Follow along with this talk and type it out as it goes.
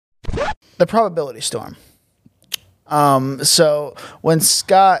the probability storm. So when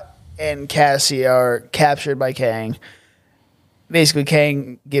Scott and Cassie are captured by Kang, basically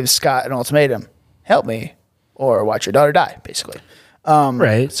Kang gives Scott an ultimatum: help me or watch your daughter die, basically.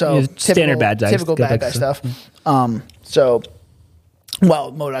 Right. So Standard bad guy. Typical bad guy stuff. So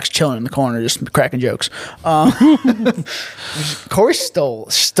well, MODOK's chilling in the corner, just cracking jokes. Corey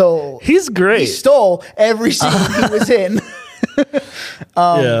stole. He's great. He stole every scene he was in.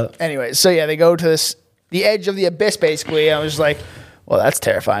 Yeah. Anyway, so yeah, they go to the edge of the abyss, basically. I was like, well, that's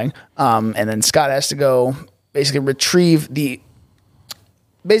terrifying. And then Scott has to go basically recharge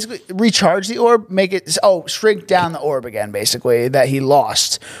the orb, shrink down the orb again, basically, that he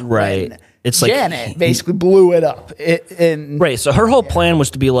lost. Right. It's like Janet basically blew it up. Right. So her whole plan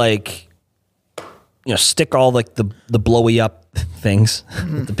was to be like, stick all like the blowy up things,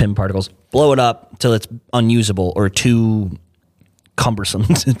 the pin particles, blow it up till it's unusable or too cumbersome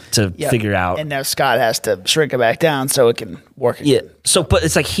to figure out. And now Scott has to shrink it back down so it can work again. Yeah. So, but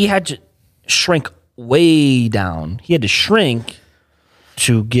it's like he had to shrink way down. He had to shrink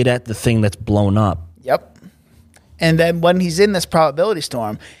to get at the thing that's blown up. Yep. And then when he's in this probability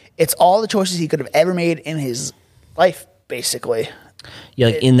storm, it's all the choices he could have ever made in his life, basically. Yeah,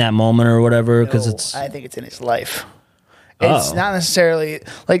 like in that moment or whatever, because I think it's in his life. It's not necessarily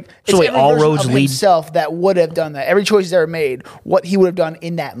like it's so. every All version roads of lead himself that would have done that. Every choice he's ever made, what he would have done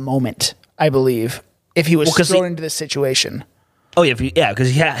in that moment, I believe, if he was thrown into this situation. Oh yeah, because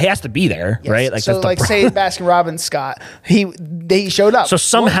he has to be there, Yes. right? Like so, that's say Baskin Robbins Scott, he showed up. So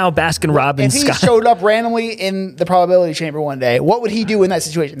somehow Baskin Robbins if he Scott showed up randomly in the probability chamber one day, what would he do in that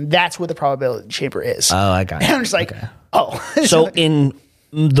situation? That's what the probability chamber is. Oh, I got it. And I'm just like, So in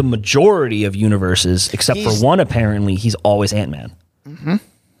the majority of universes, except for one, apparently, he's always Ant-Man. Mm-hmm.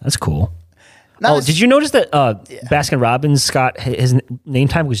 That's cool. Did you notice that Baskin Robbins Scott, his name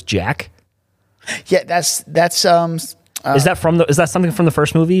tag was Jack? Yeah, that's is that something from the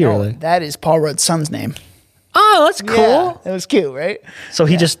first movie? Or like? That is Paul Rudd's son's name. Oh, that's cool. Yeah, it was cute, right? So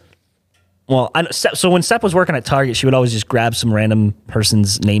he just, so when Sepp was working at Target, she would always just grab some random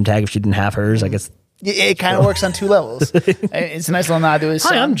person's name tag if she didn't have hers. I guess it kind of works on two levels. It's a nice little nod to his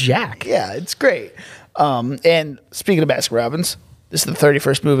son. Hi, I'm Jack. Yeah, it's great. And speaking of Baskin Robbins, this is the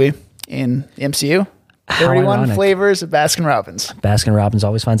 31st movie in the MCU. 31 ironic. flavors of Baskin Robbins. Baskin Robbins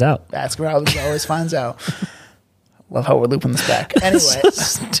always finds out. Baskin Robbins always finds out. Love how we're looping this back. Anyway,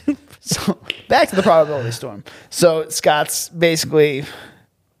 so back to the probability storm. So Scott's basically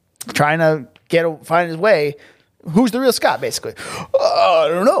trying to find his way. Who's the real Scott, basically? I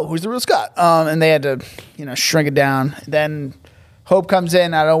don't know. Who's the real Scott? And they had to, shrink it down. Then Hope comes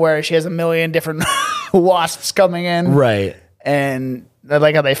in out of nowhere. She has a million different wasps coming in. Right. And I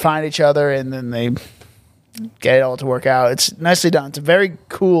like how they find each other and then they get it all to work out. It's nicely done. It's a very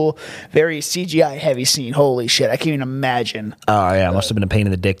cool, very CGI heavy scene. Holy shit. I can't even imagine. Oh, yeah. It must have been a pain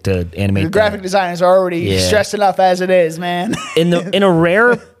in the dick to animate. The graphic designers are already stressed enough as it is, man. in a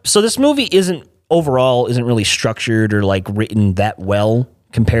rare... So this movie isn't really structured or like written that well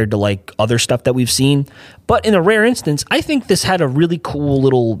compared to like other stuff that we've seen. But in a rare instance, I think this had a really cool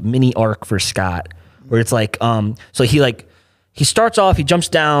little mini arc for Scott where it's like, so he starts off, he jumps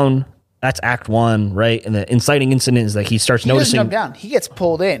down. That's Act 1, right? And the inciting incident is that he starts noticing. He doesn't jump down. He gets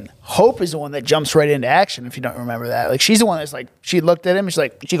pulled in. Hope is the one that jumps right into action, if you don't remember that. Like, she's the one that's like, she looked at him,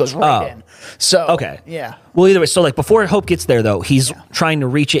 and she goes right in. So, okay. Yeah. Well, either way, so like before Hope gets there, though, he's trying to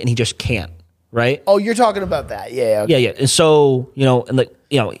reach it, and he just can't, right? Oh, you're talking about that. Yeah. Okay. Yeah. And so,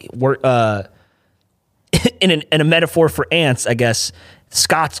 we're, in a metaphor for ants, I guess,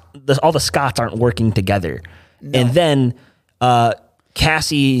 all the Scots aren't working together. No. And then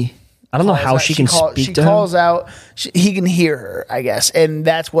Cassie... I don't know how she can speak to him. She calls out. He can hear her, I guess. And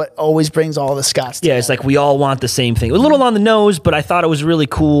that's what always brings all the Scots together. Yeah, it's like we all want the same thing. A little on the nose, but I thought it was really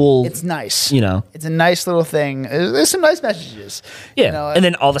cool. It's nice. It's a nice little thing. There's some nice messages. Yeah. And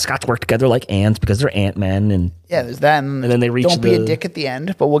then all the Scots work together like ants because they're Ant-Men. And yeah, there's that. And then they reach Don't be a dick at the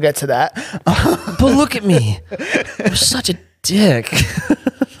end, but we'll get to that. But look at me. I'm such a dick.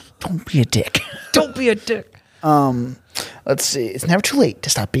 Don't be a dick. Don't be a dick. Let's see. It's never too late to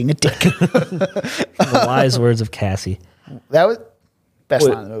stop being a dick. The wise words of Cassie. That was best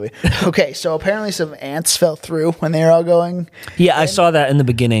line in the movie. Okay, so apparently some ants fell through when they were all going. Yeah, I saw that in the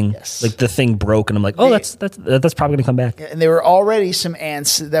beginning. Yes. Like the thing broke, and I'm like, that's probably gonna come back. And there were already some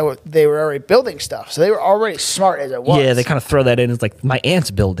ants they were already building stuff, so they were already smart as it was. Yeah, they kind of throw that in. It's like my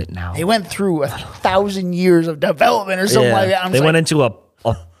ants build it now. They went through 1,000 years of development or something like that. They went into a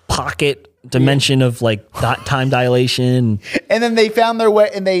pocket dimension of like time dilation, and then they found their way,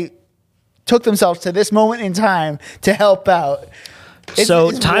 and they took themselves to this moment in time to help out. So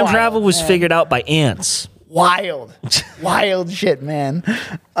it's time wild, travel was man. figured out by ants. Wild shit, man.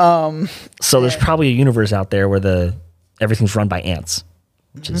 So there's probably a universe out there where everything's run by ants.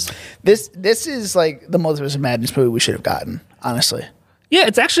 Which is This is like the Multiverse of Madness movie we should have gotten, honestly. yeah,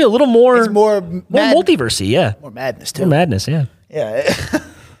 it's actually a little more It's more multiversy, yeah. more madness too. More madness, yeah. Yeah.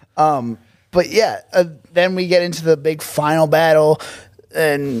 But yeah, then we get into the big final battle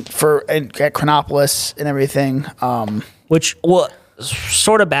and at Chronopolis and everything. Which, well,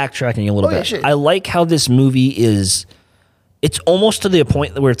 sort of backtracking a little yeah, bit. sure. I like how this movie is. It's almost to the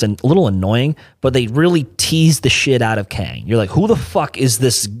point where it's a little annoying, but they really tease the shit out of Kang. You're like, who the fuck is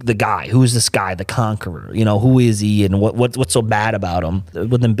the guy? Who is this guy, the Conqueror? You know, who is he, and what's so bad about him?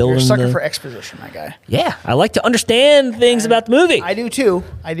 With them building, You're a sucker for exposition, my guy. yeah, I like to understand things about the movie. I do too.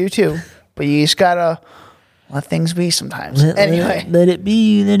 But you just gotta let things be sometimes. Anyway. let it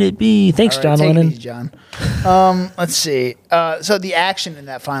be. Thanks, All right, John take it Lennon. easy, John. Let's see. So the action in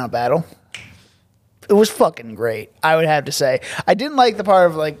that final battle, it was fucking great, I would have to say. I didn't like the part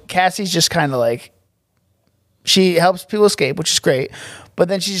of like Cassie's just kind of like, she helps people escape, which is great, but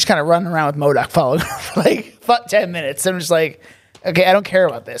then she's just kind of running around with MODOK following her for like 10 minutes. I'm just like, okay, I don't care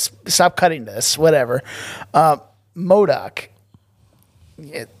about this. Stop cutting this, whatever. MODOK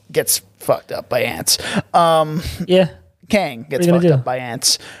gets fucked up by ants. Yeah, Kang gets you gonna fucked do? up by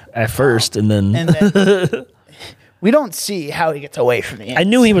ants. at first, and then We don't see how he gets away from the ants. I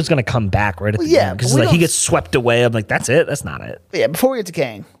knew he was going to come back right at the yeah, end because but we like he don't- gets swept away. I'm like, that's it. That's not it. Yeah, before we get to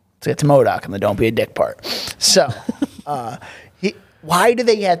Kang, let's get to MODOK and the don't be a dick part. So, why do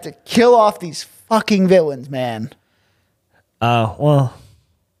they have to kill off these fucking villains, man? Well,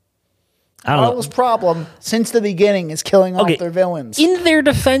 I don't Marvel's know. problem since the beginning is killing off Okay, their villains. In their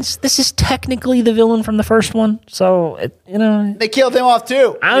defense, this is technically the villain from the first one, so They killed him off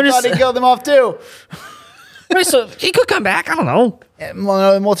too. I'm They just- thought they killed him off too. right, so he could come back. I don't know. Yeah, well,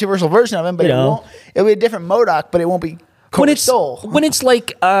 no, the multiversal version of him, but You it know. won't. It'll be a different MODOK, but it won't be When Cobra it's Soul. when it's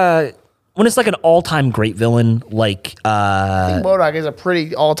like an all-time great villain, like MODOK is a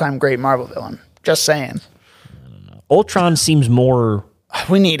pretty all-time great Marvel villain. Just saying. Ultron seems more.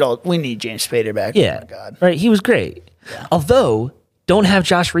 We need James Spader back. Yeah, Oh my God. right. He was great. Although, don't have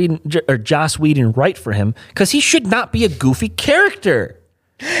Joss Whedon write for him because he should not be a goofy character.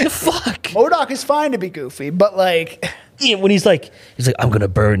 The fuck. MODOK is fine to be goofy, but like, Yeah, when he's like, I'm gonna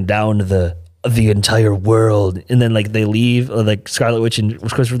burn down the entire world, and then like they leave, or like Scarlet Witch and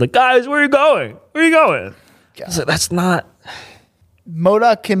Christopher's like, guys, where are you going? Where are you going? He's like, that's not.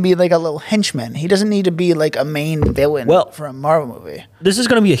 MODOK can be like a little henchman. He doesn't need to be like a main villain for a Marvel movie. This is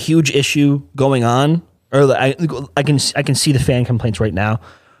going to be a huge issue going on, or I can see the fan complaints right now.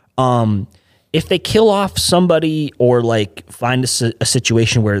 If they kill off somebody or like find a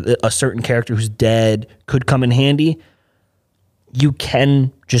situation where a certain character who's dead could come in handy, you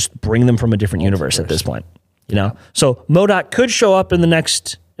can just bring them from a different universe at this point. You know, so MODOK could show up in the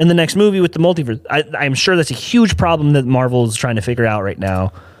next movie with the multiverse. I'm sure that's a huge problem that Marvel is trying to figure out right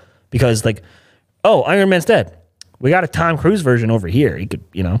now, because like, oh, Iron Man's dead. We got a Tom Cruise version over here. He could,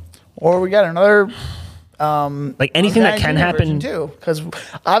 Or we got another like anything that can happen. too, because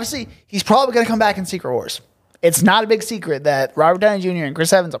obviously he's probably going to come back in Secret Wars. It's not a big secret that Robert Downey Jr. and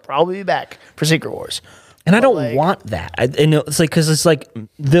Chris Evans will probably be back for Secret Wars. And I don't like- want that. I know it's like, because it's like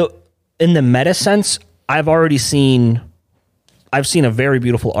in the meta sense, I've seen a very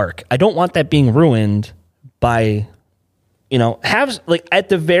beautiful arc. I don't want that being ruined by, have like at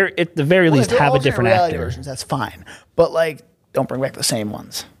the very least If they're have a alternate different reality actor. versions, that's fine. But like, don't bring back the same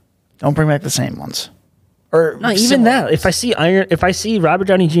ones. Or Not even similar that. ones. If I see Robert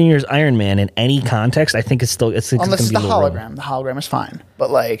Downey Jr.'s Iron Man in any context, I think it's going to be Unless it's the a little ruined. hologram. The hologram is fine.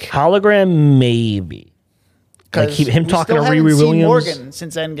 But like, Hologram, maybe. Like 'cause him we talking still to Riri haven't seen Williams. Morgan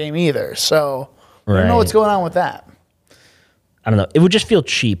since Endgame either. So I don't know Right. what's going on with that. I don't know. It would just feel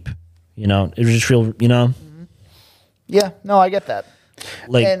cheap. It would just feel, Yeah, no, I get that.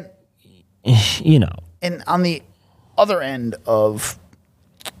 like, And and on the other end of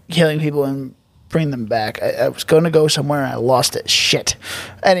killing people and bringing them back, I was going to go somewhere and I lost it. Shit.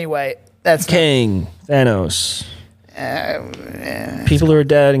 Anyway, that's Kang, Thanos. People who are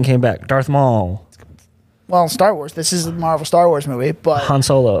dead and came back. Darth Maul. well, Star Wars. This is a Marvel Star Wars movie, but Han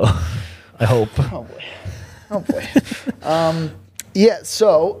Solo. I hope. oh boy. Yeah.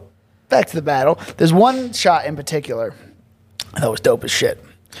 So back to the battle. There's one shot in particular that was dope as shit.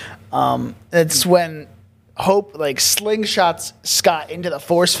 It's when Hope like slingshots Scott into the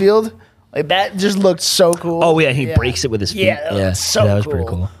force field. Like that just looked so cool. Oh, yeah, he breaks it with his feet. Yeah, that was so that was pretty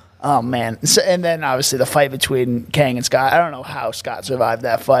cool. Oh man! So, and then obviously the fight between Kang and Scott. I don't know how Scott survived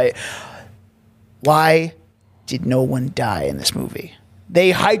that fight. Why did no one die in this movie?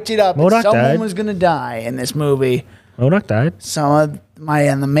 They hyped it up. MODOK Someone died. was going to die in this movie. MODOK died. Some of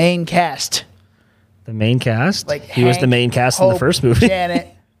the main cast. The main cast? Like he was the Hank, main cast in Hope, the first movie. Janet,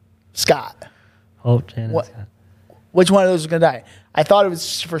 Scott. Oh, Janet. What? Scott. Which one of those was going to die? I thought it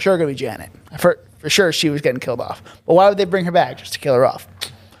was for sure going to be Janet. For sure she was getting killed off. But why would they bring her back just to kill her off?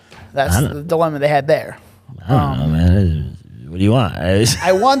 That's the dilemma they had there. I don't know, man. What do you want?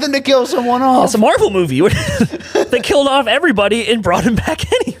 I want them to kill someone off. It's a Marvel movie. They killed off everybody and brought him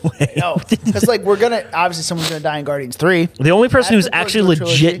back anyway. No, because obviously someone's going to die in Guardians 3. The only person who's That's the actually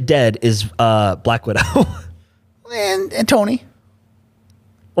first legit trilogy. dead is Black Widow. And Tony.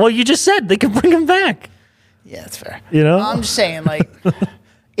 Well, you just said they could bring him back. Yeah, that's fair. You know? I'm just saying, like,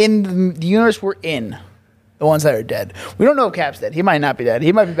 in the universe we're in, the ones that are dead. We don't know if Cap's dead. He might not be dead.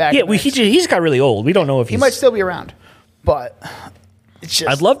 He might be back. Yeah, he's got really old. We don't know if he might still be around. But it's just.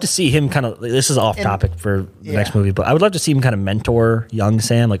 I'd love to see him kind of. This is off topic for the next movie, but I would love to see him kind of mentor young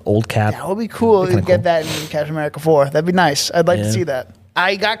Sam, like old Cap. That would be cool to get that in Captain America 4. That'd be nice. I'd like to see that.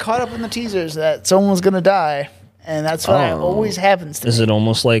 I got caught up in the teasers that someone was going to die, and that's what always happens to Is me. it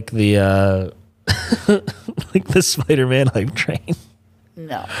almost like the like the Spider-Man hype train?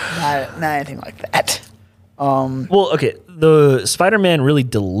 No, not anything like that. Well, okay, the Spider-Man really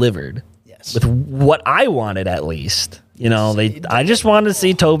delivered. Yes. With what I wanted, at least. You know, I just wanted to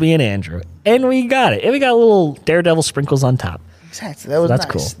see Toby and Andrew, and we got it. And we got little Daredevil sprinkles on top. Exactly. That was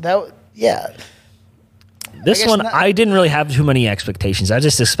That's nice. cool. Yeah. This guess one, not- I didn't really have too many expectations. I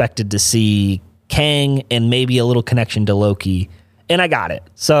just expected to see Kang and maybe a little connection to Loki, and I got it.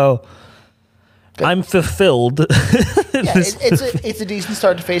 So I'm fulfilled. Yeah, it's a decent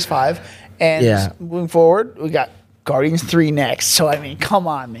start to Phase 5, and moving forward, we got Guardians 3 next. So I mean, come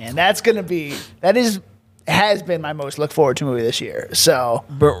on, man, has been my most look forward to movie this year. So,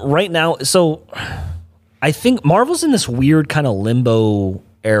 But right now, so I think Marvel's in this weird kind of limbo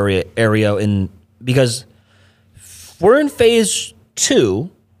area because we're in Phase 2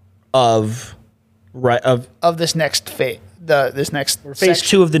 of this next phase, Phase Phase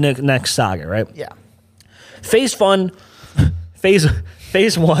 2 of the next saga, right? Yeah. Phase 1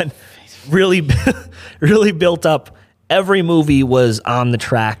 really really built up. Every movie was on the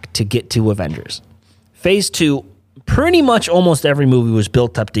track to get to Avengers. Phase 2, pretty much almost every movie was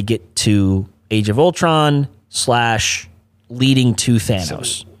built up to get to Age of Ultron / leading to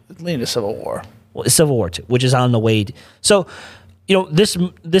Thanos. Leading to Civil War. Well, Civil War 2, which is on the way. So, you know, this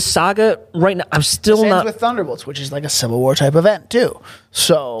saga right now, I'm still Ends not with Thunderbolts, which is like a Civil War type event too.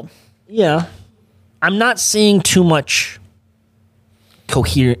 So, yeah. I'm not seeing too much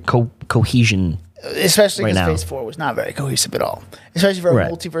cohesion. especially Right because now. Phase 4 was not very cohesive at all. Especially for a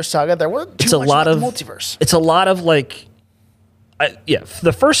Right. multiverse saga, there wasn't too It's a much lot about of the multiverse. It's a lot of like, the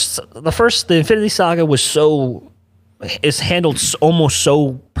Infinity Saga is handled almost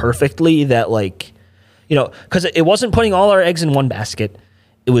so perfectly that, like, you know, because it wasn't putting all our eggs in one basket.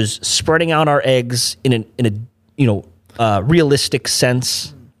 It was spreading out our eggs in a realistic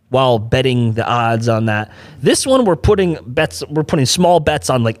sense while betting the odds on that. This one, we're putting small bets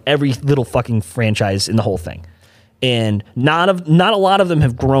on like every little fucking franchise in the whole thing. And not a lot of them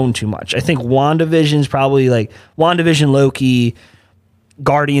have grown too much. I think WandaVision's probably like WandaVision, Loki,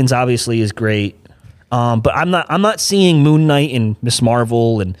 Guardians obviously is great. But I'm not seeing Moon Knight and Miss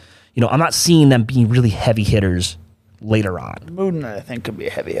Marvel, and you know, I'm not seeing them being really heavy hitters later on. Moon Knight, I think, could be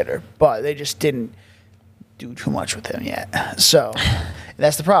a heavy hitter, but they just didn't do too much with him yet. So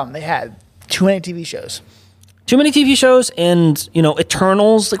that's the problem. They had too many TV shows. Too many TV shows, and you know,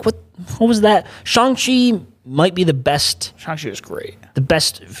 Eternals. Like what was that? Shang-Chi might be the best. Shang-Chi was great. The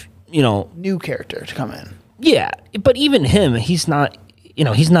best, you know. New character to come in. Yeah, but even him, he's not. You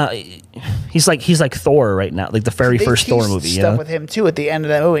know, he's not. He's like Thor right now, like the very They first Thor teased movie. stuff with him too at the end of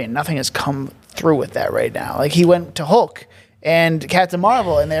that movie, and nothing has come through with that right now. Like he went to Hulk and Captain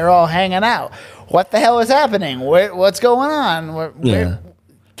Marvel, and they're all hanging out. What the hell is happening? What's going on?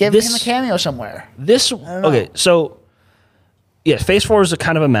 Give him a cameo somewhere. Okay, so yeah, Phase 4 is a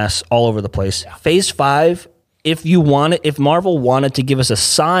kind of a mess all over the place. Yeah. Phase 5, if Marvel wanted to give us a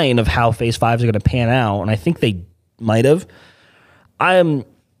sign of how Phase 5 is going to pan out, and I think they might have, I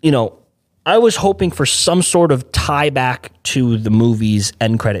was hoping for some sort of tie back to the movie's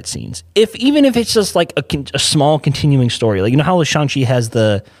end credit scenes. Even if it's just like a small continuing story, like you know how Shang-Chi has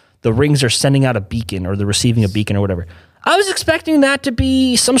the rings are sending out a beacon or they're receiving a beacon or whatever. I was expecting that to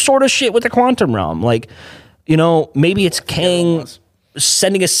be some sort of shit with the quantum realm, like, you know, maybe it's Kang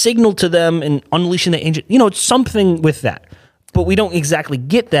sending a signal to them and unleashing the angel. You know, it's something with that. But we don't exactly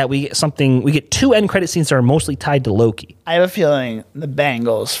get that. We get two end credit scenes that are mostly tied to Loki. I have a feeling the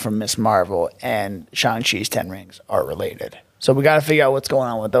bangles from Miss Marvel and Shang-Chi's 10 Rings are related. So we got to figure out what's going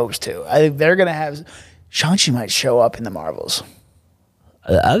on with those two. I think they're gonna have Shang-Chi might show up in the Marvels.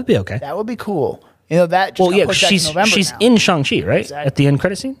 That would be okay. That would be cool. You know that. Just Well, yeah, 'cause she's now. in Shang-Chi, right? Exactly. At the end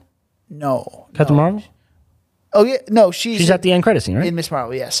credit scene? No, Captain no. Marvel? Oh yeah, no, she's She's at the end credit scene, right? in Miss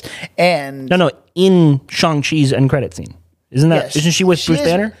Marvel. Yes, and No, in Shang-Chi's end credit scene. yes, Isn't she with Bruce is-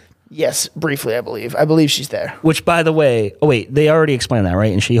 Banner? Yes, briefly, I believe. I believe she's there. Which, by the way, they already explained that,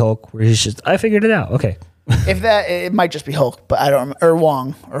 right? In She-Hulk, where he's just, I figured it out. Okay. If that, it might just be Hulk, but I don't, or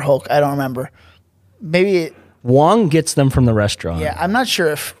Wong or Hulk. I don't remember. Maybe, Wong gets them from the restaurant. yeah, I'm not sure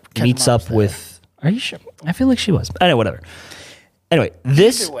if Captain Meets Marvel's up there. with, are you sure? I feel like she was. Anyway, whatever. Anyway,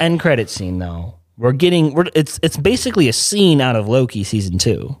 this Either way. end credit scene, though, it's basically a scene out of Loki season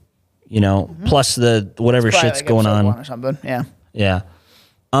 2, plus the whatever Probably shit's like going episode on. 1 or something. Yeah, Yeah.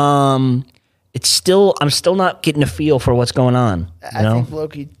 I'm still not getting a feel for what's going on. I think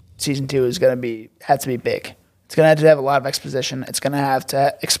Loki season 2 is gonna have to be big. It's gonna have to have a lot of exposition. It's gonna have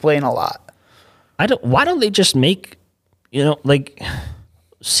to explain a lot. Why don't they just make, like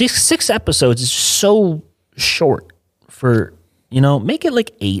six episodes is so short for, make it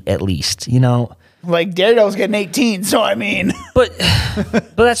like 8 at least, Like Daredevil's getting 18, so I mean, but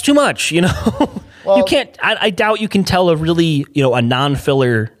that's too much, Well- you can't, I doubt you can tell a really, a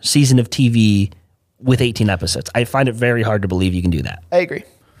non-filler season of TV with 18 episodes. I find it very hard to believe you can do that. I agree.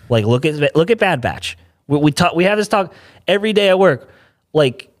 Like look at Bad Batch. We have this talk every day at work.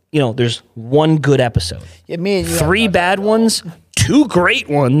 Like, there's one good episode. Yeah, me and you 3 have bad ones, 2 great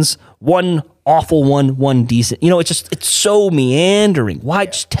ones, 1 awful one decent. It's so meandering. Why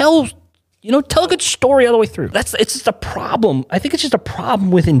just tell a good story all the way through. It's just a problem. I think it's just a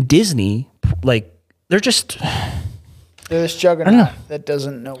problem within Disney. Like they're this juggernaut that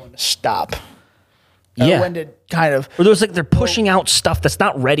doesn't know when to stop. Yeah. When to kind of. Or there's like they're pushing out stuff that's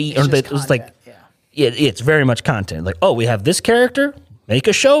not ready, or It's just that was like content, yeah. it's very much content. Like, oh, we have this character, make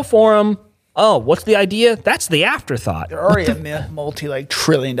a show for him. Oh, what's the idea? That's the afterthought. They're already a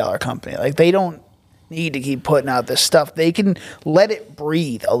multi-trillion-dollar company. Like they don't need to keep putting out this stuff. They can let it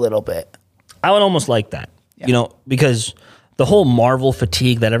breathe a little bit. I would almost like that, because the whole Marvel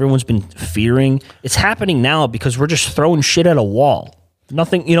fatigue that everyone's been fearing, it's happening now because we're just throwing shit at a wall.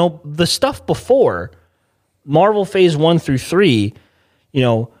 Nothing, the stuff before Marvel Phase 1 through 3,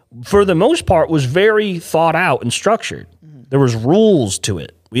 for the most part was very thought out and structured. There was rules to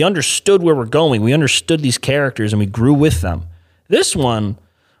it. We understood where we're going. We understood these characters and we grew with them. This one,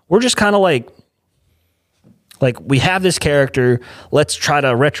 we're just kind of like we have this character, let's try to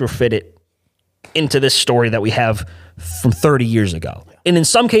retrofit it into this story that we have from 30 years ago. And in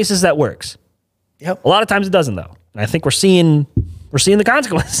some cases that works. Yep. A lot of times it doesn't though. And I think we're seeing the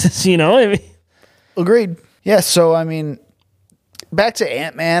consequences, I mean, Agreed. Yeah. So I mean, back to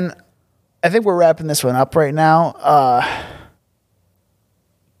Ant-Man. I think we're wrapping this one up right now.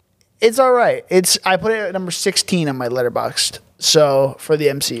 It's all right. I put it at number 16 on my Letterboxd. So for the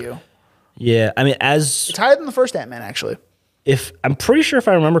MCU, yeah, I mean, it's higher than the first Ant-Man actually. if I'm pretty sure if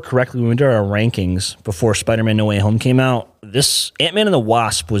I remember correctly, when we did our rankings before Spider-Man No Way Home came out, this Ant-Man and the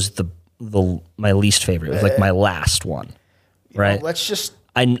Wasp was my least favorite. It was like my last one, right? Well, let's just.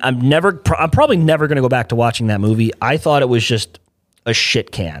 I'm probably never going to go back to watching that movie. I thought it was just a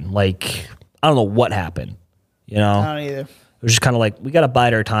shit can. Like, I don't know what happened. You know, I don't either. it was just kind of like, we got to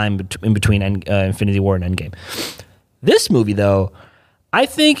bide our time in between Infinity War and Endgame. This movie, though, I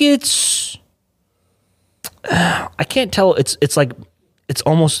think it's. I can't tell. It's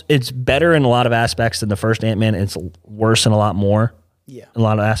better in a lot of aspects than the first Ant-Man. And it's worse in a lot more. Yeah. In a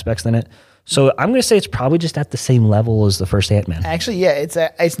lot of aspects than it. So I'm going to say it's probably just at the same level as the first Ant-Man. Actually, yeah,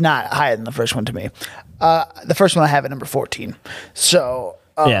 it's not higher than the first one to me. The first one I have at number 14. So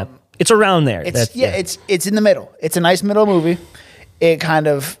Yeah, it's around there. It's in the middle. It's a nice middle movie. It kind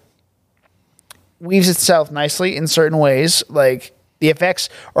of weaves itself nicely in certain ways. Like the effects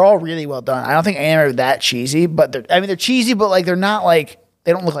are all really well done. I don't think any are that cheesy, but they're cheesy, but like they're not like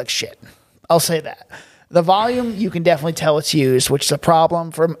they don't look like shit. I'll say that. The volume, you can definitely tell it's used, which is a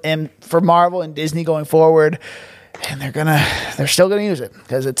problem for Marvel and Disney going forward. And they're still gonna use it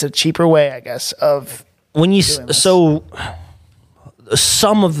because it's a cheaper way, I guess, of when you doing this. so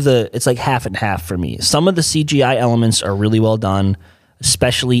some of it's like half and half for me. Some of the CGI elements are really well done,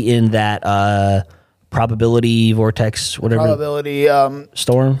 especially in that probability vortex, whatever probability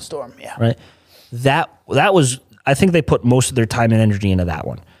storm. yeah. Right. That was, I think they put most of their time and energy into that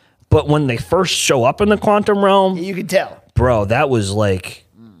one. But when they first show up in the quantum realm, You can tell. bro, that was like,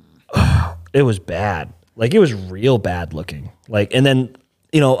 it was bad. Like, it was real bad looking. Like, and then,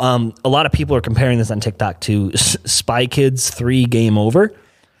 a lot of people are comparing this on TikTok to Spy Kids 3 Game Over.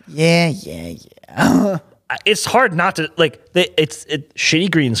 Yeah. it's hard not to like. It's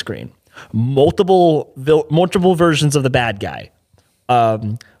shitty green screen, multiple versions of the bad guy,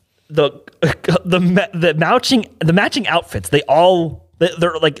 the matching outfits. They're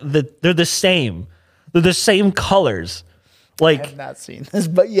the same. They're the same colors. Like, I have not seen this,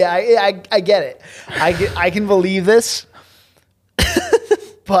 but yeah, I get it. I can believe this,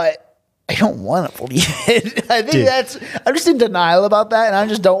 but I don't want to believe it. I think I'm just in denial about that, and I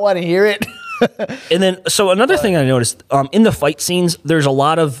just don't want to hear it. And then, so another thing I noticed in the fight scenes, there's a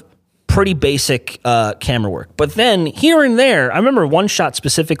lot of pretty basic camera work. But then here and there, I remember one shot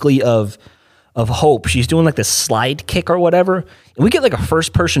specifically of Hope. She's doing like this slide kick or whatever, and we get like a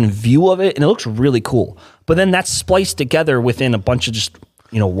first person view of it, and it looks really cool. But then that's spliced together within a bunch of just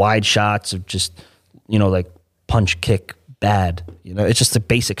wide shots of just like punch, kick, bad. It's just the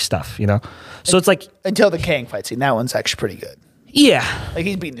basic stuff. So it's like until the Kang fight scene, that one's actually pretty good. Yeah, like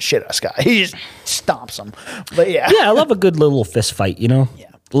he's beating the shit out of Scott. He just stomps him. But yeah, I love a good little fist fight. Yeah,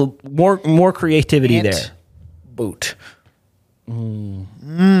 more creativity there. Boot.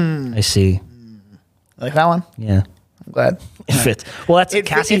 I see. Like that one? Yeah. I'm glad. It fits. Well, that's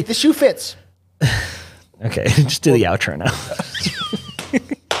Cassie. If the shoe fits. Okay, just do the outro now.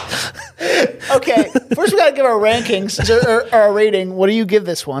 Okay, first we got to give our rankings, or our rating. What do you give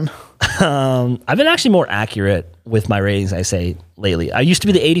this one? I've been actually more accurate with my ratings, I say, lately. I used to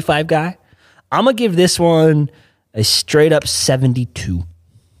be the 85 guy. I'm going to give this one a straight up 72.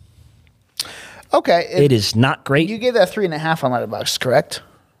 Okay. It is not great. You gave that 3.5 on Letterboxd, correct?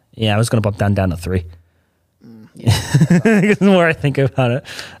 Yeah, I was going to bump down to 3. The more I think about it,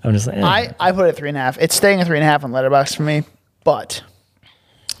 I'm just like, I put it 3.5. It's staying at 3.5 on Letterboxd for me, but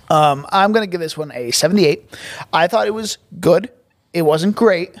I'm going to give this one a 78. I thought it was good. It wasn't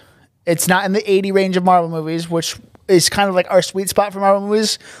great. It's not in the 80 range of Marvel movies, which is kind of like our sweet spot for Marvel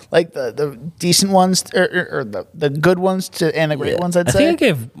movies, like the decent ones or the good ones and the great ones, I'd say. I think I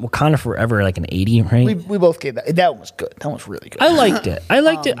gave Wakanda Forever like an 80, right? We both gave that. That one was good. That one was really good. I liked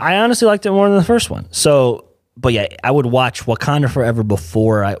it. I honestly liked it more than the first one. So, but yeah, I would watch Wakanda Forever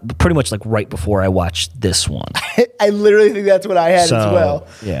pretty much like right before I watched this one. I literally think that's what I had as well.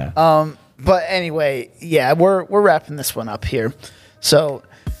 Yeah. But anyway, yeah, we're wrapping this one up here. So,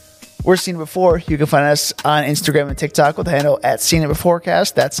 we're Seen It Before. You can find us on Instagram and TikTok with the handle at Seen It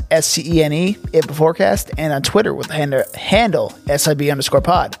Beforecast. That's SCENE, It Beforecast. And on Twitter with the handle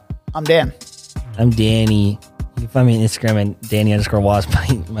SIB_pod. I'm Dan. I'm Danny. You can find me on Instagram at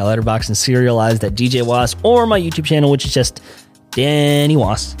Danny_Was, my letterbox and serialized at DJ Was, or my YouTube channel, which is just Danny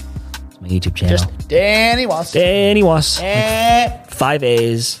Was. It's my YouTube channel. Just Danny Was. Danny Was. 5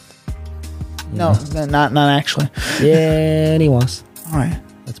 A's. No, not actually. Danny Was. All right.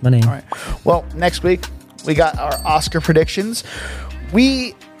 That's my name. All right. Well, next week, we got our Oscar predictions.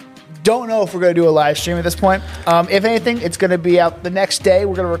 We don't know if we're going to do a live stream at this point. If anything, it's going to be out the next day.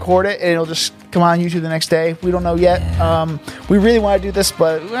 We're going to record it, and it'll just come on YouTube the next day. We don't know yet. We really want to do this,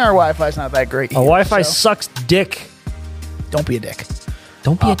 but our Wi-Fi is not that great. Our Wi-Fi sucks dick. Don't be a dick.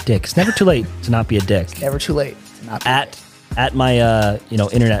 Don't be a dick. It's never too late to not be a dick. Never too late to not be a dick. At my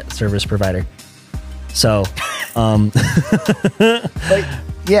internet service provider. So, but,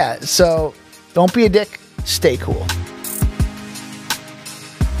 yeah, so don't be a dick. Stay cool.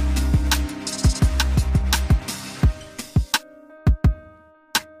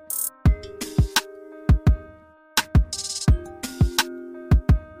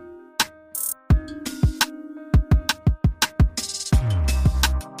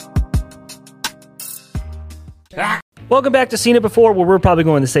 Welcome back to Seen It Before, where we're probably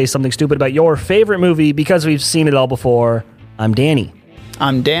going to say something stupid about your favorite movie because we've seen it all before. I'm Danny.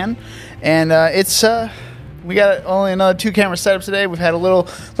 I'm Dan, and it's we got only another 2 camera setups today. We've had a little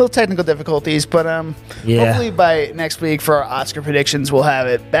technical difficulties, but hopefully by next week for our Oscar predictions, we'll have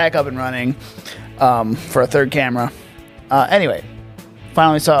it back up and running for a 3rd camera. Anyway,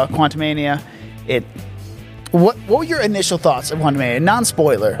 finally saw Quantumania. What were your initial thoughts of Quantumania?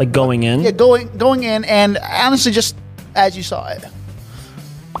 Non-spoiler, like going in. Yeah, going in, and honestly, just as you saw it.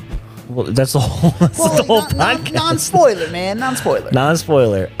 Well, that's the whole podcast. Non-spoiler, man. Non-spoiler.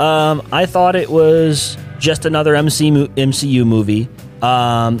 Non-spoiler. I thought it was just another MCU movie.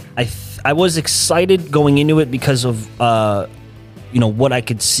 I was excited going into it because of what I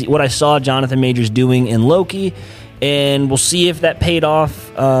could see, what I saw Jonathan Majors doing in Loki, and we'll see if that paid off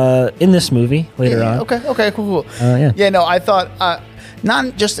in this movie later on. Okay, cool. I thought.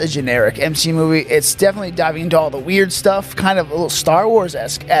 Not just a generic MC movie. It's definitely diving into all the weird stuff, kind of a little Star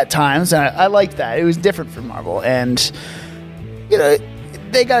Wars-esque at times, and I liked that. It was different from Marvel, and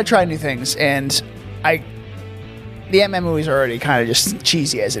they got to try new things. And the Ant-Man movies are already kind of just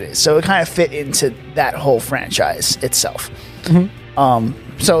cheesy as it is, so it kind of fit into that whole franchise itself.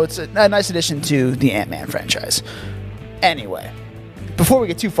 So it's a nice addition to the Ant-Man franchise. Anyway, before we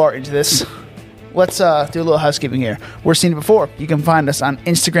get too far into this, let's do a little housekeeping here. We're Seen It Before. You can find us on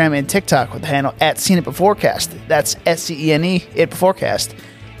Instagram and TikTok with the handle @SeenItBeforecast. That's SCENE, It Beforecast.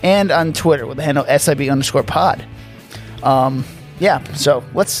 And on Twitter with the handle SIB_pod. Yeah, so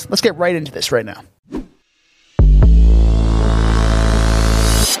let's get right into this right now.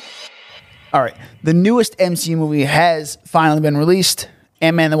 All right, the newest MCU movie has finally been released,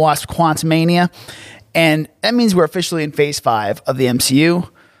 Ant-Man and the Wasp: Quantumania, and that means we're officially in Phase 5 of the MCU.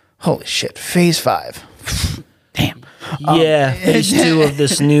 Holy shit, Phase 5. Damn. Yeah, Phase 2 of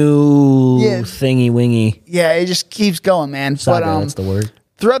this new thingy-wingy. Yeah, it just keeps going, man. Saga, that's the word.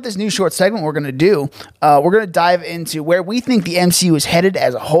 Throughout this new short segment we're going to do, we're going to dive into where we think the MCU is headed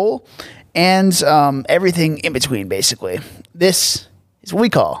as a whole and everything in between, basically. This is what we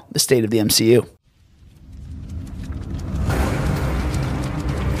call the state of the MCU.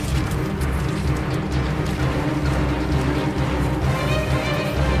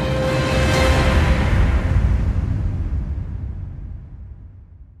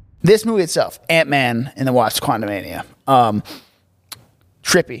 This movie itself, Ant-Man and the Wasp: Quantumania,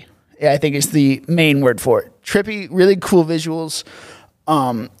 trippy. Yeah, I think is the main word for it. Trippy, really cool visuals.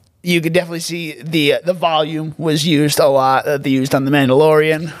 You could definitely see the volume was used a lot. They used on The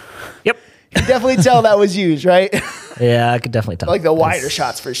Mandalorian. Yep. You can definitely tell that was used, right? Yeah, I could definitely tell. Like the wider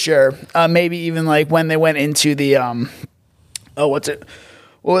shots for sure. Maybe even like when they went into the what the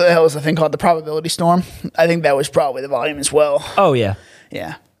hell is the thing called? The probability storm. I think that was probably the volume as well. Oh yeah.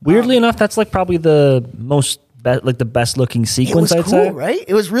 Yeah. Weirdly enough, that's like probably the most the best looking sequence. It was I'd cool, say. Right?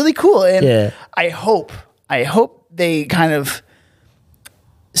 It was really cool, and Yeah. I hope they kind of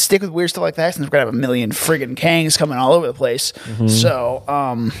stick with weird stuff like that, since we're gonna have a million friggin' Kangs coming all over the place. So,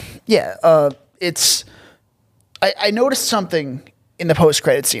 it's. I noticed something in the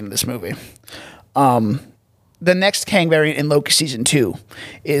post-credit scene of this movie. The next Kang variant in Loki season 2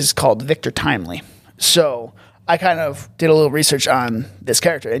 is called Victor Timely. So I kind of did a little research on this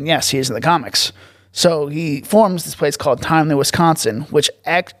character, and yes, he is in the comics. So he forms this place called Timely, Wisconsin, which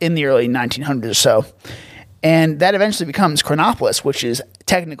act in the early 1900s or so. And that eventually becomes Chronopolis, which is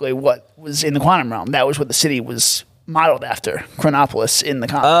technically what was in the quantum realm. That was what the city was modeled after, Chronopolis in the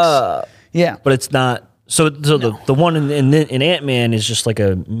comics. Yeah. But it's not. So the one in Ant-Man is just like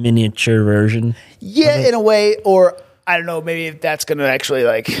a miniature version. Yeah, in a way, or I don't know, maybe if that's going to actually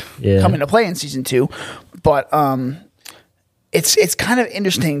come into play in season 2. But it's kind of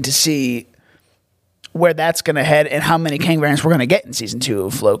interesting to see where that's going to head and how many Kang variants we're going to get in season 2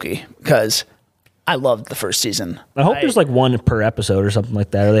 of Loki, because I loved the first season. I hope there's like one per episode or something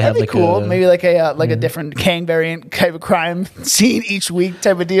like that, or they have that'd be like cool. Maybe like a different Kang variant type of crime scene each week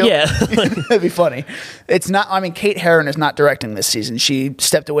type of deal. Yeah. That'd be funny. It's not. I mean, Kate Herron is not directing this season. She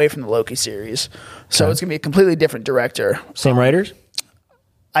stepped away from the Loki series, so it's gonna be a completely different director. Same writers.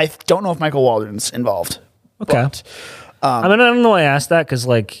 I don't know if Michael Waldron's involved. Okay. But, I mean, I don't know why I asked that, because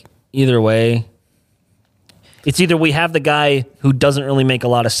like either way, it's either we have the guy who doesn't really make a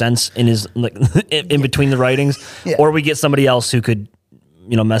lot of sense in his like in between the writings, or we get somebody else who could,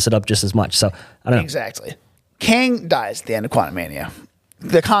 mess it up just as much. So I don't know. Exactly. Kang dies at the end of Quantumania.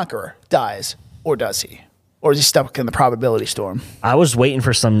 The Conqueror dies, or does he? Or is he stuck in the probability storm? I was waiting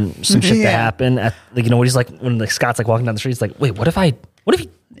for some shit to happen at when he's like when Scott's like walking down the street. He's like, wait, what if he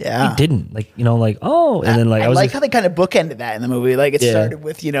didn't and then I like how they kind of bookended that in the movie. Like it started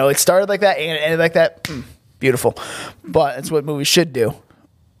with it started like that and it ended like that. Beautiful, but it's what movies should do.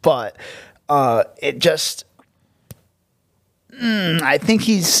 But it just, I think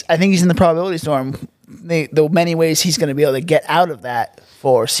he's in the probability storm. The many ways he's going to be able to get out of that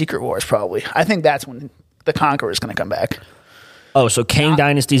for Secret Wars, probably. I think that's when the Conqueror is going to come back. Oh, so Kang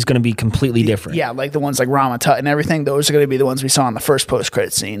Dynasty is going to be completely different. Yeah, like the ones like Rama Tut and everything. Those are going to be the ones we saw in the first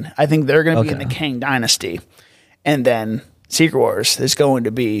post-credit scene. I think they're going to be in the Kang Dynasty, and then Secret Wars, there's going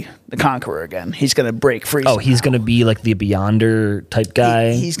to be the Conqueror again. He's going to break free. Oh, he's going to be like the Beyonder type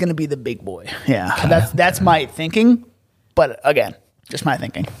guy. He's going to be the big boy. Yeah, that's my thinking. But again, just my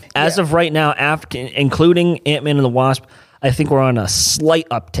thinking. As of right now, after including Ant-Man and the Wasp, I think we're on a slight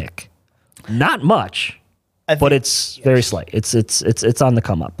uptick. Not much, but it's very slight. It's on the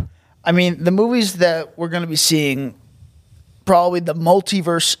come up. I mean, the movies that we're going to be seeing, probably the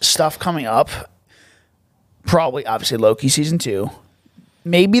multiverse stuff coming up. Probably, obviously, Loki season 2.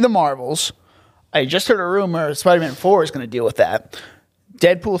 Maybe the Marvels. I just heard a rumor Spider-Man 4 is going to deal with that.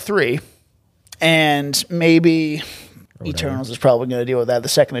 Deadpool 3. And maybe or whatever. Eternals is probably going to deal with that. The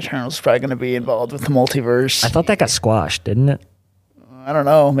second Eternals is probably going to be involved with the multiverse. I thought that got squashed, didn't it? I don't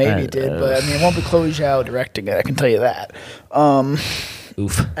know. Maybe it did, but I mean, it won't be Chloe Zhao directing it. I can tell you that.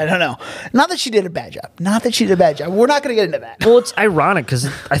 Oof. I don't know. Not that she did a bad job. We're not going to get into that. Well, it's ironic because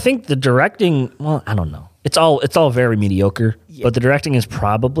I think the directing. Well, I don't know. It's all very mediocre, but the directing is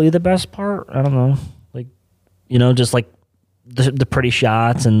probably the best part. I don't know, like just like the pretty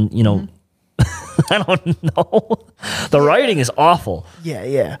shots and I don't know. The writing is awful.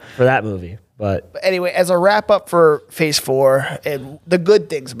 Yeah. For that movie, but Anyway, as a wrap up for Phase 4 and the good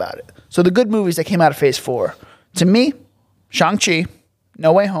things about it. So the good movies that came out of Phase 4, to me, Shang-Chi,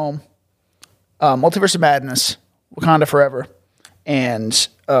 No Way Home, Multiverse of Madness, Wakanda Forever, and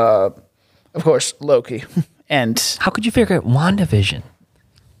of course Loki. And how could you figure out WandaVision?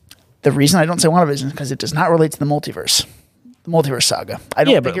 the reason I don't say WandaVision is because it does not relate to the multiverse. The multiverse saga. I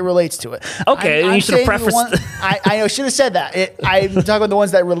don't think it relates to it. Okay, you should have prefaced. I should have said that. I'm talking about the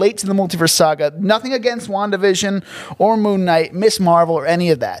ones that relate to the multiverse saga. Nothing against WandaVision or Moon Knight, Miss Marvel, or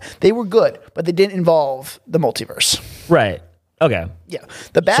any of that. They were good, but they didn't involve the multiverse. Right. Okay. Yeah.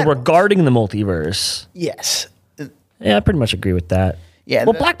 The bad. So regarding the multiverse, Yes. yeah, I pretty much agree with that. Yeah.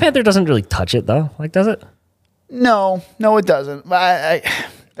 Well, Black Panther doesn't really touch it though. Like, does it? No, it doesn't. That's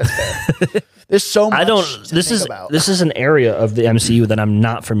fair. There's so much. This is an area of the MCU that I'm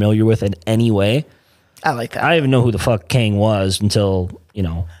not familiar with in any way. I like that. I didn't even know who the fuck Kang was until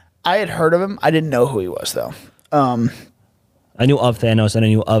I had heard of him. I didn't know who he was though. I knew of Thanos and I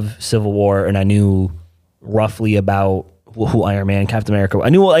knew of Civil War and I knew roughly about who Iron Man, Captain America. I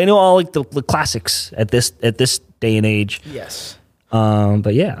knew all like the classics at this day and age. Yes.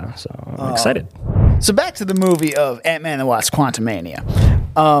 But yeah, so I'm excited. So back to the movie of Ant-Man and the Wasp: Quantumania.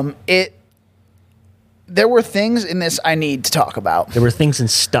 There were things in this I need to talk about. There were things and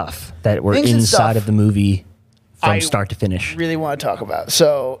stuff that were Things and inside stuff of the movie from start to finish. Really want to talk about.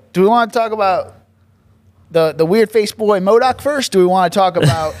 So, do we want to talk about the weird face boy MODOK first? Do we want to talk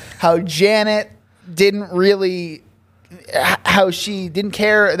about how Janet didn't really, how she didn't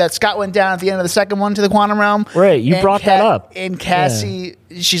care that Scott went down at the end of the second one to the quantum realm? Right, you brought that up. And Cassie,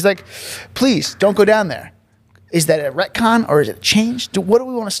 she's like, please don't go down there. Is that a retcon or is it a change? What do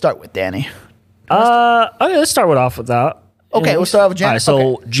we want to start with, Danny? Okay, let's start off with that. Okay, we'll start with Janet. All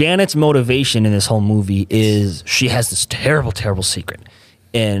right, so Okay. Janet's motivation in this whole movie is she has this terrible, terrible secret.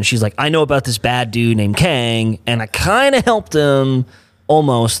 And she's like, I know about this bad dude named Kang, and I kind of helped him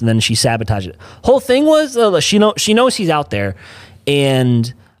almost, and then she sabotaged it. Whole thing was, she knows he's out there,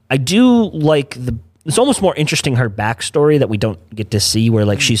 and I do like it's almost more interesting her backstory that we don't get to see, where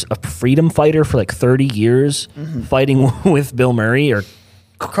like she's a freedom fighter for like 30 years fighting with Bill Murray or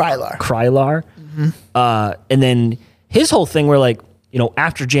Krylar. And then his whole thing where like,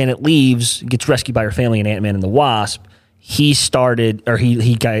 after Janet leaves, gets rescued by her family and Ant-Man and the Wasp, he started, or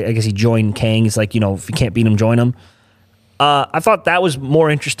he joined Kang. He's like, if you can't beat him, join him. I thought that was more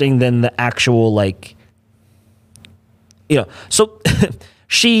interesting than the actual like, so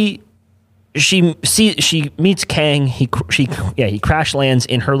she meets Kang. He crash lands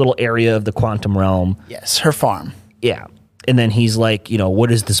in her little area of the quantum realm. Yes, her farm. Yeah. And then he's like,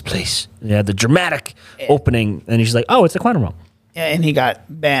 what is this place? Yeah, the dramatic opening. And he's like, oh, it's the quantum realm. Yeah, and he got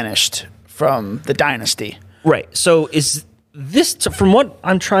banished from the dynasty. Right. So is this, from what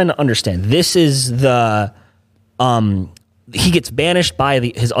I'm trying to understand, this is the, he gets banished by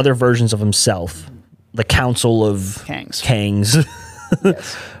his other versions of himself, the Council of Kangs.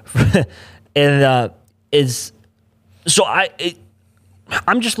 Yes. And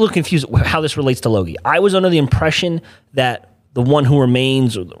I'm just a little confused how this relates to Loki. I was under the impression that the one who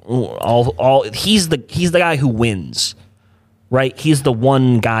remains, he's the guy who wins, right? He's the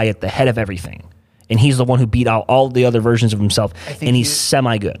one guy at the head of everything, and he's the one who beat out all the other versions of himself, and he's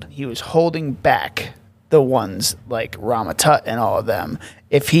semi-good. He was holding back the ones like Ramatut and all of them.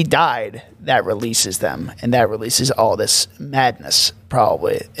 If he died, that releases them, and that releases all this madness,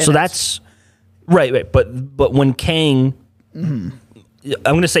 probably. And so that's right. But when Kang. Mm-hmm. I'm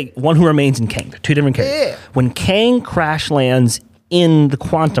going to say one who remains in Kang. They're two different characters. Yeah. When Kang crash lands in the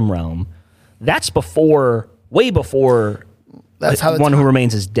quantum realm, that's way before that's how one who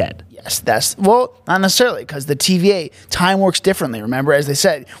remains is dead. Yes, not necessarily, because the TVA, time works differently. Remember, as they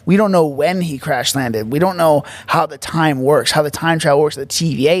said, we don't know when he crash landed. We don't know how the time works, how the time travel works, the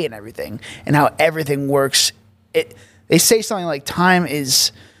TVA and everything, and how everything works. They say something like time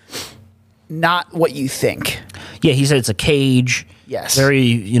is not what you think. Yeah, he said it's a cage. Yes.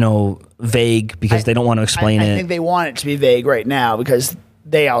 Very, vague because they don't want to explain it. I think they want it to be vague right now because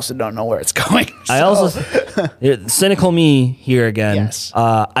they also don't know where it's going. I also cynical me here again. Yes.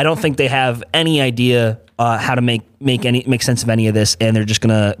 I don't think they have any idea how to make sense of any of this, and they're just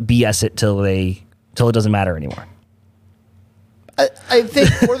gonna BS it till it doesn't matter anymore. I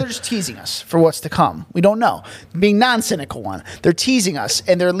think, or they're just teasing us for what's to come. We don't know. Being non-cynical one, they're teasing us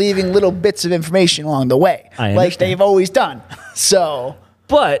and they're leaving little bits of information along the way, like they've always done. So,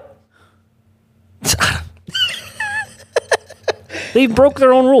 but they broke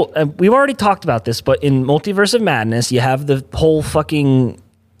their own rule. We've already talked about this, but in Multiverse of Madness, you have the whole fucking,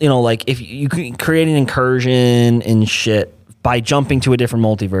 like if you create an incursion and shit by jumping to a different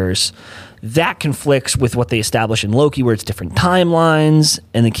multiverse, that conflicts with what they established in Loki, where it's different timelines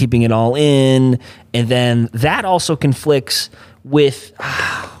and then keeping it all in. And then that also conflicts with,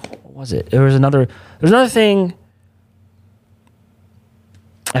 what was it? There's another thing.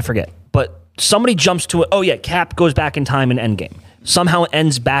 I forget, but somebody jumps to it. Oh yeah. Cap goes back in time in Endgame. Somehow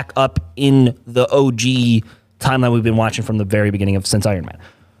ends back up in the OG timeline we've been watching from the very beginning since Iron Man.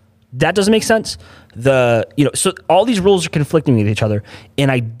 That doesn't make sense. So all these rules are conflicting with each other,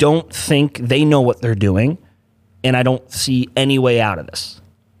 and I don't think they know what they're doing, and I don't see any way out of this.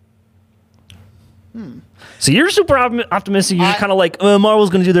 So you're super optimistic. You're kind of like, Marvel's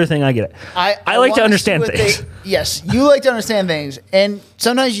going to do their thing. I get it. I like to understand things. Yes, you like to understand things, and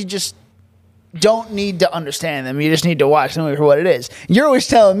sometimes you just don't need to understand them. You just need to watch the movie for what it is. You're always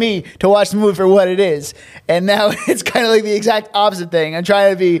telling me to watch the movie for what it is, and now it's kind of like the exact opposite thing. I'm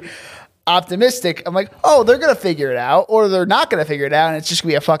trying to be optimistic. I'm like, oh, they're going to figure it out, or they're not going to figure it out, and it's just going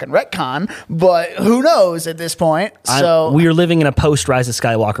to be a fucking retcon, but who knows at this point. So we are living in a post-Rise of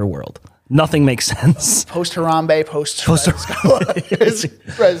Skywalker world. Nothing makes sense. Post-Harambe, post-Rise of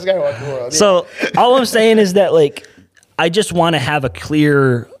Skywalker world. Yeah. So all I'm saying is that, like, I just want to have a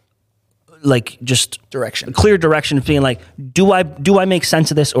clear... just direction, clear direction of being like, do I make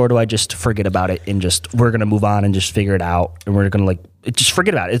sense of this, or do I just forget about it and we're going to move on and just figure it out, and we're going to just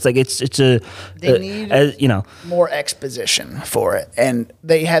forget about it. It's like, they need more exposition for it. And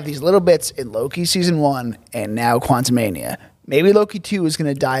they have these little bits in Loki season 1 and now Quantumania. Maybe Loki 2 is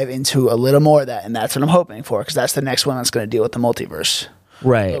going to dive into a little more of that. And that's what I'm hoping for, because that's the next one that's going to deal with the multiverse.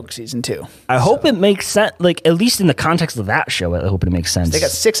 Right. Loki season 2. I hope it makes sense. Like, at least in the context of that show, I hope it makes sense. They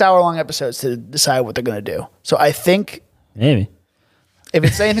got 6-hour-long episodes to decide what they're going to do. So I think maybe if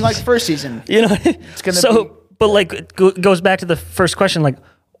it's anything like the first season, it's going to be. But like, it goes back to the first question, like,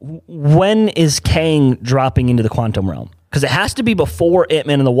 when is Kang dropping into the quantum realm? Because it has to be before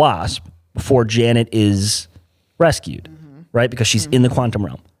Ant-Man and the Wasp, before Janet is rescued, right? Because she's in the quantum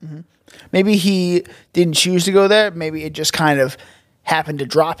realm. Maybe he didn't choose to go there. Maybe it just kind of happened to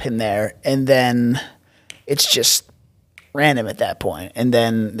drop him there, and then it's just random at that point. And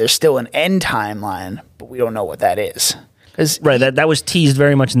then there's still an end timeline, but we don't know what that is. Right, that was teased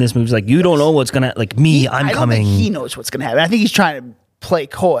very much in this movie. It's like, you don't know what's gonna, like, me, I'm coming. I don't think he knows what's gonna happen. I think he's trying to play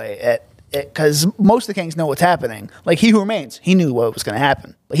coy at it, because most of the Kangs know what's happening. Like, He Who Remains, he knew what was gonna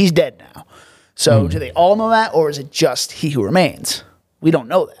happen, but he's dead now. So do they all know that, or is it just He Who Remains? We don't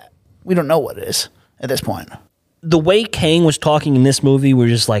know that. We don't know what it is at this point. The way Kang was talking in this movie, we're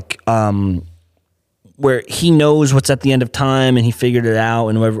just like, where he knows what's at the end of time and he figured it out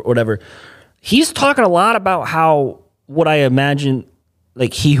and whatever. He's talking a lot about how what I imagine,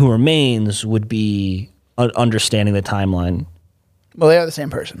 like, He Who Remains would be understanding the timeline. Well, they are the same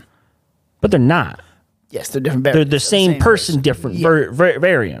person, but they're not. Yes, they're different variants. They're the same person, different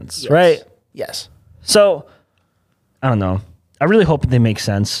variants, right? Yes. So, I don't know. I really hope they make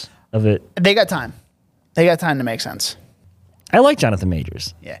sense of it. They got time. They got time to make sense. I like Jonathan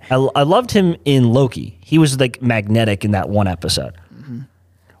Majors. Yeah. I loved him in Loki. He was, like, magnetic in that one episode.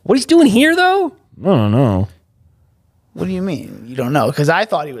 What he's doing here, though? I don't know. What do you mean? You don't know? Because I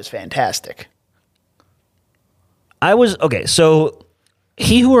thought he was fantastic. Okay, so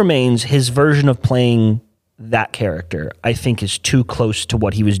He Who Remains, his version of playing that character, I think is too close to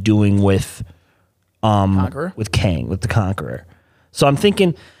what he was doing with Conqueror? With Kang, with the Conqueror. So I'm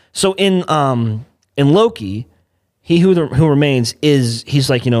thinking, so in Loki, He Who Remains he's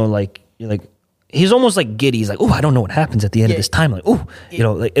like, he's almost like giddy. He's like, oh, I don't know what happens at the end of this timeline. Oh,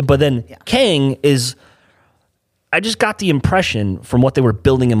 but then Kang is, I just got the impression from what they were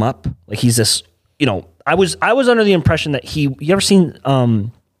building him up, like he's this, I was under the impression that you ever seen,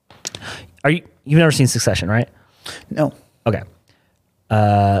 you've never seen Succession, right? No. Okay.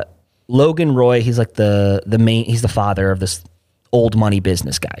 Logan Roy, he's like he's the father of this old money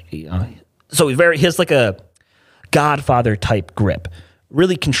business guy. So he has like a Godfather type grip.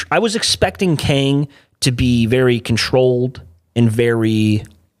 Really, I was expecting Kang to be very controlled and very,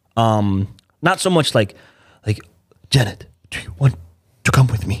 not so much like Janet, 3, 1, to come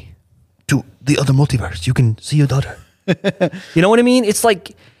with me to the other multiverse. You can see your daughter. You know what I mean? It's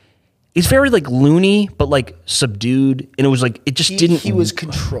like, it's very like loony, but like subdued. And it was like, it just didn't. He was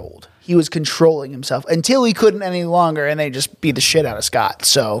controlled. He was controlling himself until he couldn't any longer, and they just beat the shit out of Scott.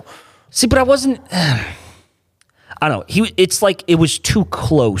 So, see, but I wasn't. I don't know. It's like it was too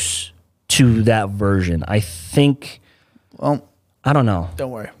close to that version. I think. Well, I don't know.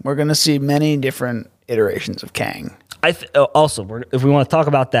 Don't worry. We're gonna see many different iterations of Kang. Also, if we want to talk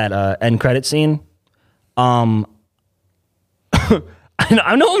about that end credit scene, I know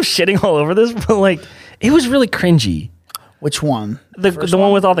I'm shitting all over this, but like it was really cringy. Which one? The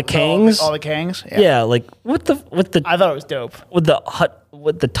one with all the Kangs? All the Kangs? Yeah, like with the I thought it was dope. with the hut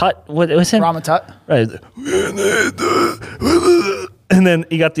with the tut. What was him? Rama Tut. Right. And then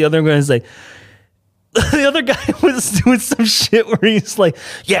you got the other guy who's like, the other guy was doing some shit where he's like,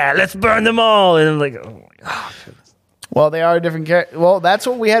 yeah, let's burn them all. And I'm like, oh my God. Well, they are different characters. Well, that's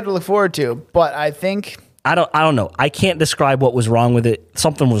what we had to look forward to. But I think I don't know. I can't describe what was wrong with it.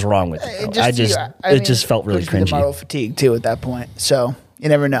 Something was wrong with it. It just felt really cringy. The Marvel cringy. fatigue too at that point. So you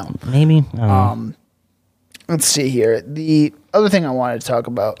never know. Maybe. I don't know. Let's see here. The other thing I wanted to talk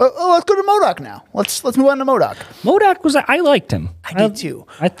about. Let's go to MODOK now. Let's move on to MODOK. MODOK was. I liked him. I did too.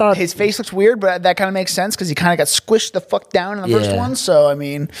 I thought his face looks weird, but that kind of makes sense because he kind of got squished the fuck down in the first one. So I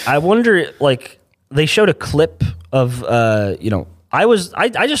mean, I wonder. Like they showed a clip of I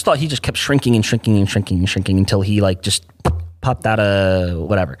just thought he just kept shrinking and shrinking and shrinking and shrinking until he like just popped out of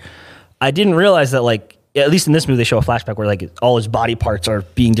whatever. I didn't realize that like at least in this movie they show a flashback where like all his body parts are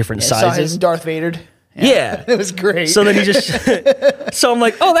being different sizes. Saw him Darth Vader. Yeah. It was great. So then he just so I'm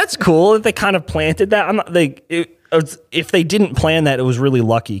like, oh, that's cool that they kind of planted that. I'm not if they didn't plan that, it was really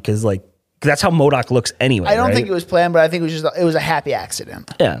lucky because like that's how MODOK looks anyway. I don't right? think it was planned, but I think it was a happy accident.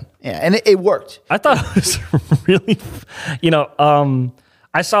 Yeah. Yeah, and it worked. I thought it was really,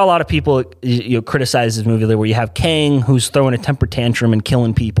 I saw a lot of people criticize this movie where you have Kang who's throwing a temper tantrum and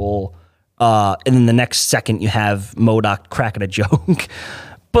killing people, and then the next second you have MODOK cracking a joke.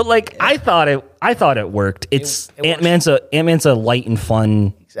 But like I thought it worked. It's Ant-Man's a light and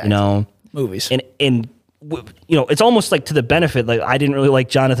fun, movies. And it's almost like to the benefit. Like I didn't really like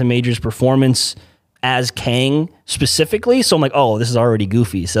Jonathan Majors' performance as Kang specifically, so I'm like, oh, this is already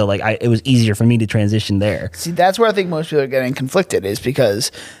goofy. So like, it was easier for me to transition there. See, that's where I think most people are getting conflicted is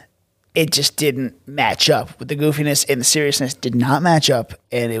because it just didn't match up with the goofiness and the seriousness did not match up,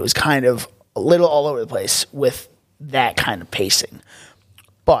 and it was kind of a little all over the place with that kind of pacing.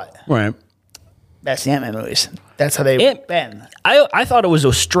 But right, that's the Ant-Man movies. That's how they've been. I thought it was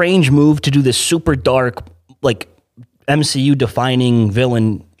a strange move to do this super dark, like MCU defining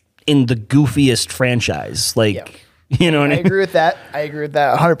villain in the goofiest franchise. Like, you know what I mean? I agree with that.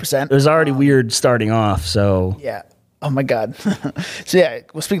 100%. It was already weird starting off, so. Yeah. Oh my God. So yeah,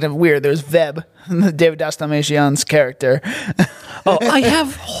 well, speaking of weird, there's Veb, David Dastmalchian's character. Oh, I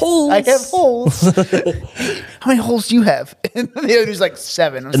have holes. I have holes. How many holes do you have? And the other dude's like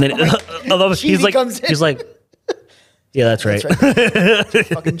 7. And then he's like, yeah, that's right.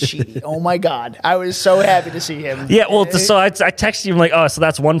 Fucking Cheaty. Oh my God. I was so happy to see him. Yeah, well, so I texted you, I'm like, oh, so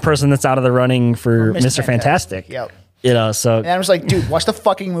that's one person that's out of the running for Mr. Fantastic. Yep. So. And I was like, dude, watch the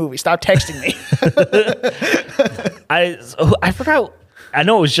fucking movie. Stop texting me. I forgot. I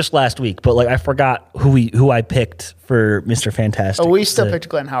know it was just last week, but like I forgot who I picked for Mr. Fantastic. Oh, we still picked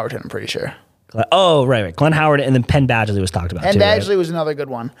Glenn Howerton, I'm pretty sure. Oh, right. Glenn Howard, and then Penn Badgley was talked about Penn too. Badgley right? was another good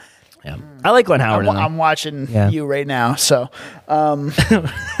one. Yeah, I like Glenn Howard. I'm watching you right now. So, have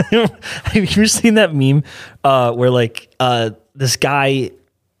you seen that meme where like this guy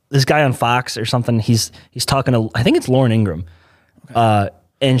on Fox or something? He's talking to, I think it's Lauren Ingram,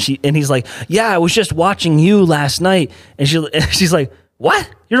 and he's like, yeah, I was just watching you last night, and she's like, what?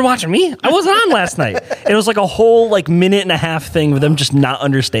 You're watching me? I wasn't on last night. And it was like a whole like minute and a half thing with them just not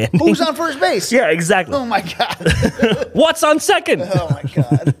understanding. Who's on first base? Yeah, exactly. Oh my God. What's on second? Oh my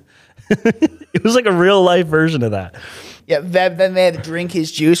God. It was like a real life version of that. Yeah, then they had to drink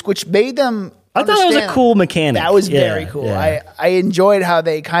his juice, which made them I thought that was a cool mechanic. That was very cool. Yeah. I enjoyed how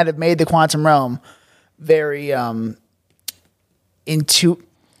they kind of made the quantum realm very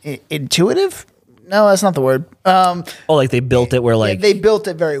intuitive. No, that's not the word. Like they built it where like they built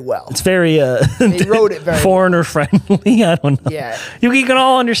it very well. It's very they wrote it very foreigner friendly. I don't know. Yeah, you can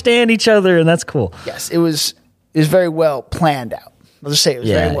all understand each other, and that's cool. Yes, it was very well planned out. Let's just say it was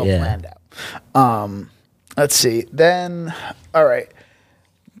very well planned out. Let's see. Then, all right.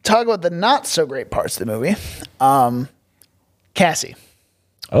 Talk about the not so great parts of the movie. Cassie.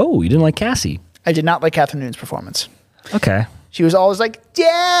 Oh, you didn't like Cassie? I did not like Catherine Noon's performance. Okay. She was always like,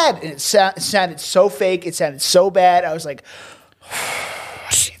 Dad! And it sounded so fake. It sounded so bad. I was like,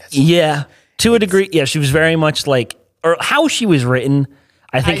 Yeah, to a degree. Yeah, she was very much like, or how she was written,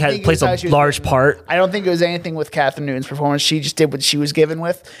 I think plays a large part. I don't think it was anything with Catherine Newton's performance. She just did what she was given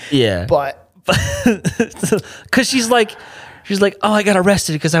with. Yeah, but because she's like, oh, I got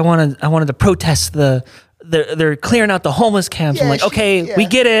arrested because I wanted to protest they're clearing out the homeless camps. Yeah, I'm like, okay, we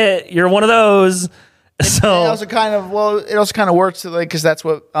get it. You're one of those. So it also kind of works like because that's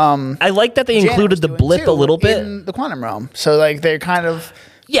what I like that they included the blip a little bit in the quantum realm. So like they're kind of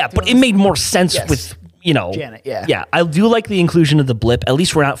but it made more sense with Janet. Yeah, I do like the inclusion of the blip. At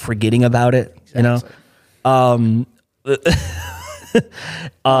least we're not forgetting about it. Exactly.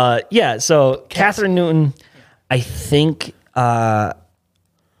 So Catherine Newton, I think I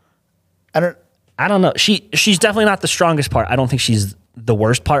don't know. She's definitely not the strongest part. I don't think she's the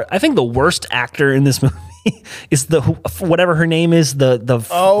worst part. I think the worst actor in this movie is whatever her name is, the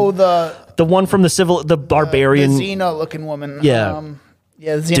one from the barbarian, the Xena looking woman. Yeah,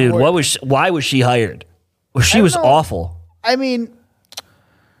 Xena dude. warrior. Why was she hired? Well, she was awful. I mean,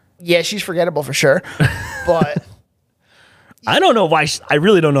 yeah, she's forgettable for sure, but I don't know why. I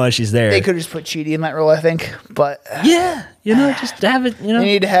really don't know why she's there. They could just put Chidi in that role, I think. But just have it. They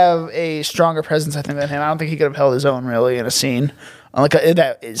need to have a stronger presence, I think, than him. I don't think he could have held his own really in a scene. Like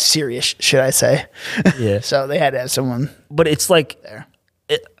that is serious, should I say? Yeah. So they had to have someone. But it's like there.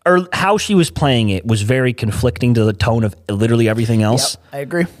 Or how she was playing it was very conflicting to the tone of literally everything else. Yep, I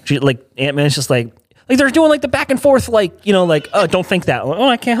agree. She like Ant-Man's just like they're doing like the back and forth, oh, don't think that. Oh,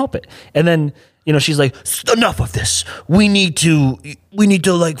 I can't help it. And then she's like, enough of this. We need to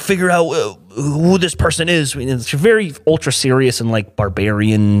like figure out who this person is. She's very ultra serious and like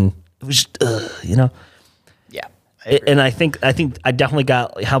barbarian. It was just, Yeah. And I think I definitely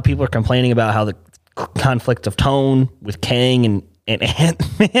got how people are complaining about how the conflict of tone with Kang and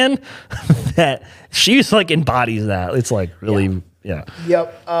Ant-Man that she's like embodies that. It's like really, Yep.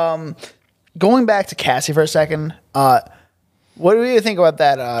 Going back to Cassie for a second, what do you think about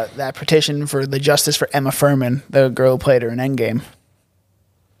that petition for the justice for Emma Furman, the girl who played her in Endgame?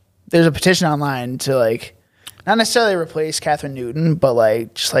 There's a petition online to like not necessarily replace Catherine Newton, but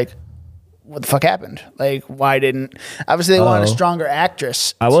like just like what the fuck happened? Like why didn't obviously they wanted a stronger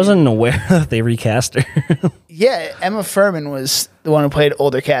actress. I wasn't aware that they recast her. Yeah, Emma Furman was the one who played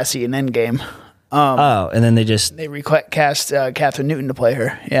older Cassie in Endgame. And then they recast Catherine Newton to play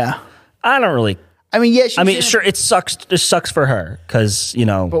her. Yeah. I don't really. I mean, yeah. Sure, it sucks. It sucks for her because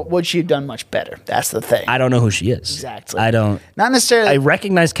But would she have done much better? That's the thing. I don't know who she is. Exactly. I don't. Not necessarily. I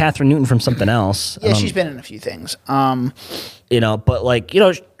recognize Catherine Newton from something else. Yeah, she's been in a few things. But like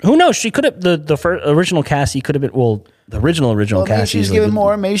who knows? She could have the first original Cassie could have been the original Cassie. Maybe she's given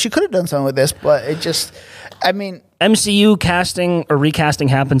more. Maybe she could have done something with this, but it just. I mean, MCU casting or recasting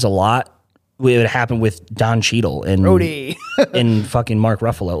happens a lot. It would happen with Don Cheadle and Rhodey and fucking Mark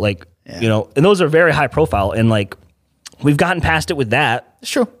Ruffalo, like and those are very high profile, and like we've gotten past it with that.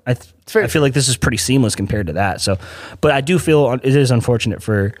 It's true. I feel like this is pretty seamless compared to that. So, but I do feel it is unfortunate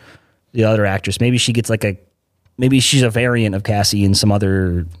for the other actress. Maybe she gets maybe she's a variant of Cassie in some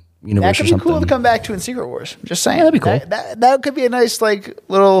other universe that or could be something. cool to come back to in Secret Wars. I'm just saying. Yeah, that'd be cool. That could be a nice like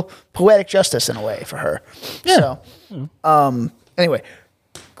little poetic justice in a way for her. Yeah. So, anyway,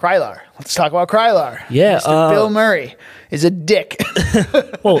 Krylar. Let's talk about Krylar. Yeah, Mr. Bill Murray is a dick.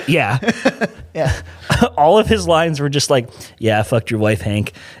 Well, yeah. Yeah. All of his lines were just like, "Yeah, I fucked your wife,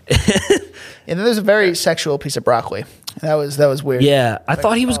 Hank." And then there's a very sexual piece of broccoli. That was weird. Yeah, I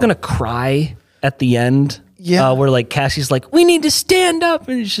thought he was gonna cry at the end. Yeah, where like Cassie's like, "We need to stand up,"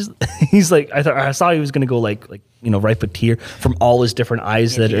 and he's like, I saw he was gonna go like wipe a tear from all his different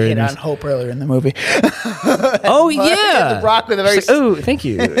eyes that he are hit in on Hope earlier in the movie. Oh yeah, the broccoli. The very like, oh, thank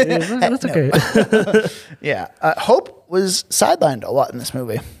you. That's okay. Yeah, Hope was sidelined a lot in this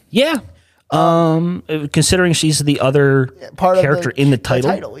movie. Yeah. Considering she's the other part character of in the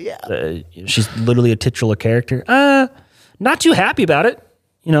title, she's literally a titular character. Not too happy about it,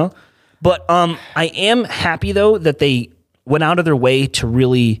 But I am happy though that they went out of their way to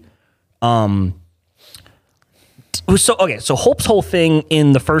really. So Hope's whole thing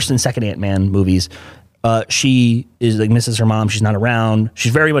in the first and second Ant-Man movies, she is like misses her mom. She's not around.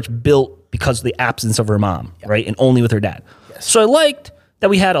 She's very much built because of the absence of her mom, right, and only with her dad. Yes. So I liked that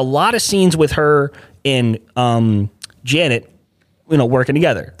we had a lot of scenes with her and Janet, working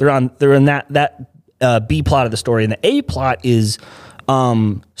together. They're in that B plot of the story, and the A plot is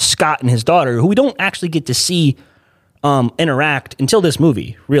Scott and his daughter, who we don't actually get to see interact until this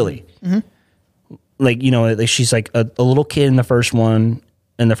movie, really. Mm-hmm. Like she's like a little kid in the first one,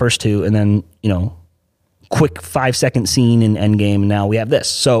 and the first two, and then quick 5-second scene in Endgame, and now we have this.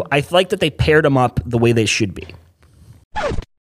 So I like that they paired them up the way they should be.